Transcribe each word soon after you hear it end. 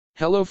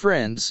Hello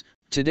friends,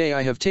 today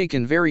I have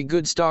taken very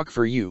good stock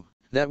for you,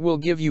 that will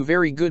give you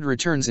very good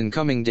returns in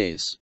coming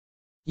days.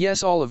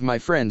 Yes, all of my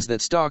friends,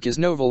 that stock is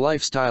Nova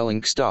Lifestyle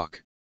Inc.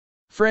 stock.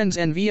 Friends,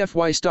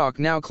 NVFY stock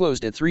now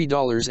closed at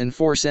 $3.04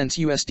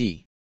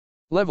 USD.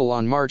 Level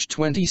on March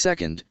 22,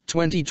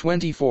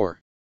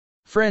 2024.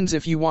 Friends,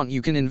 if you want,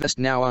 you can invest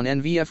now on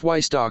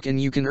NVFY stock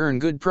and you can earn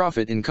good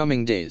profit in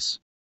coming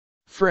days.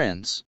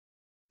 Friends,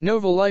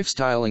 Nova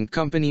Lifestyle Inc.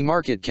 company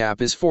market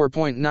cap is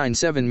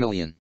 4.97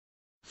 million.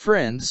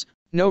 Friends,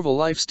 Nova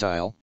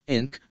Lifestyle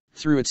Inc.,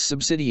 through its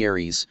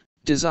subsidiaries,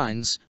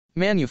 designs,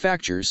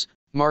 manufactures,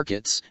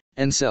 markets,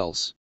 and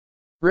sells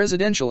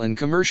residential and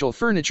commercial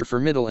furniture for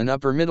middle and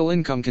upper middle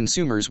income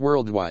consumers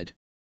worldwide.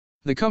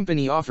 The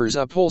company offers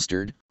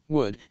upholstered,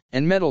 wood,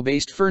 and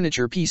metal-based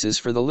furniture pieces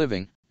for the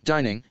living,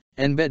 dining,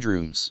 and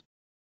bedrooms,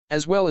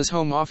 as well as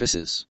home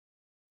offices.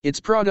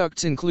 Its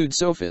products include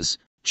sofas,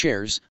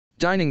 chairs,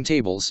 dining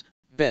tables,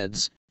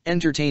 beds,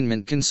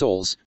 entertainment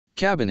consoles,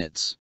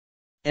 cabinets,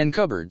 and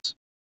cupboards.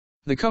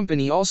 The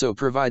company also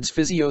provides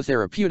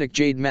physiotherapeutic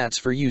jade mats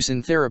for use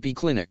in therapy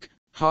clinic,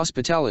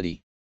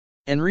 hospitality,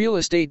 and real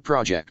estate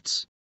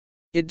projects.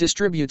 It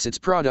distributes its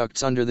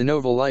products under the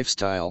Nova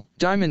Lifestyle,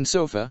 Diamond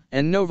Sofa,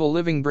 and Nova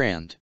Living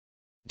brand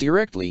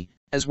directly,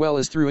 as well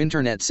as through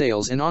internet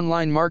sales and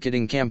online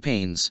marketing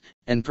campaigns,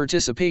 and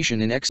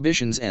participation in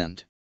exhibitions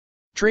and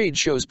trade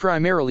shows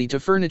primarily to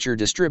furniture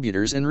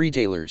distributors and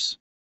retailers.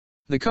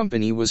 The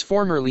company was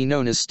formerly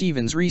known as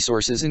Stevens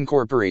Resources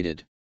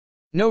Incorporated.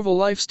 Nova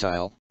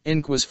Lifestyle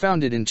Inc. was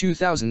founded in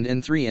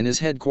 2003 and is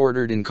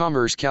headquartered in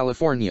Commerce,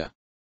 California.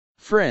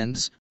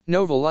 Friends,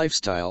 Nova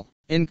Lifestyle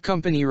Inc.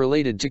 company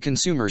related to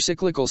consumer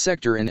cyclical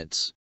sector in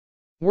its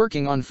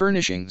working on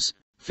furnishings,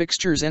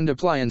 fixtures and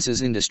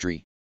appliances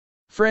industry.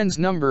 Friends,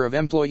 number of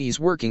employees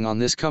working on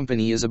this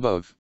company is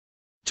above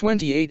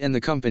 28 and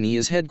the company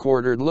is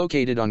headquartered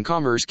located on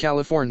Commerce,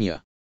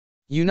 California,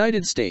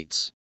 United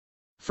States.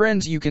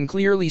 Friends, you can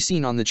clearly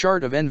seen on the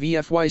chart of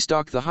NVFY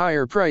stock the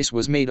higher price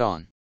was made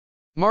on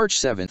March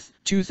 7,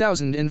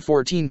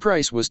 2014.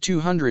 Price was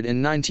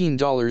 $219.25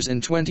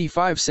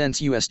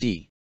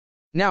 USD.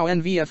 Now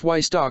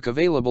NVFY stock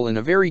available in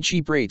a very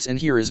cheap rates, and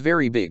here is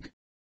very big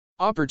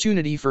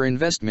opportunity for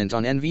investment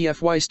on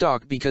NVFY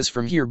stock because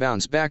from here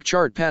bounce back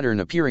chart pattern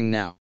appearing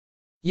now.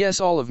 Yes,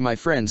 all of my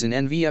friends, in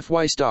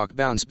NVFY stock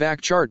bounce back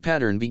chart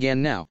pattern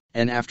began now,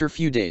 and after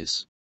few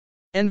days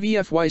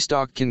NVFY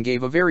stock can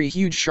give a very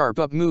huge sharp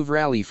up move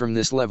rally from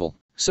this level.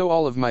 So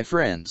all of my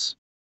friends,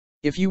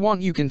 if you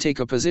want, you can take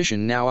a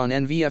position now on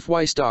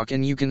NVFY stock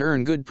and you can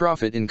earn good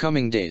profit in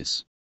coming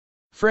days.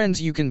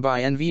 Friends, you can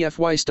buy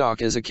NVFY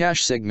stock as a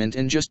cash segment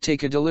and just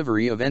take a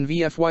delivery of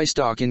NVFY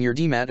stock in your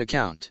demat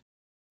account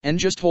and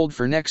just hold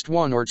for next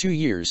 1 or 2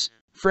 years.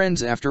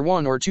 Friends, after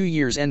 1 or 2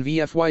 years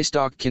NVFY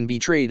stock can be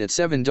traded at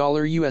 $7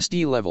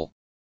 USD level.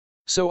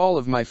 So all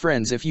of my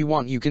friends, if you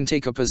want, you can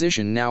take a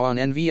position now on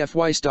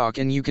NVFY stock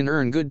and you can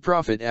earn good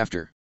profit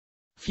after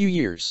few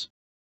years.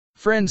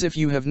 Friends, if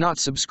you have not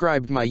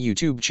subscribed my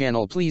YouTube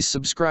channel, please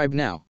subscribe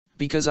now,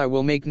 because I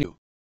will make new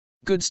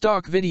good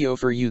stock video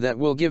for you that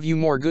will give you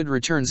more good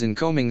returns in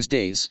coming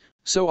days.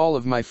 So all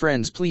of my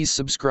friends, please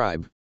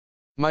subscribe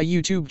my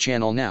YouTube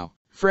channel now.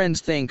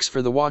 Friends, thanks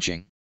for the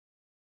watching.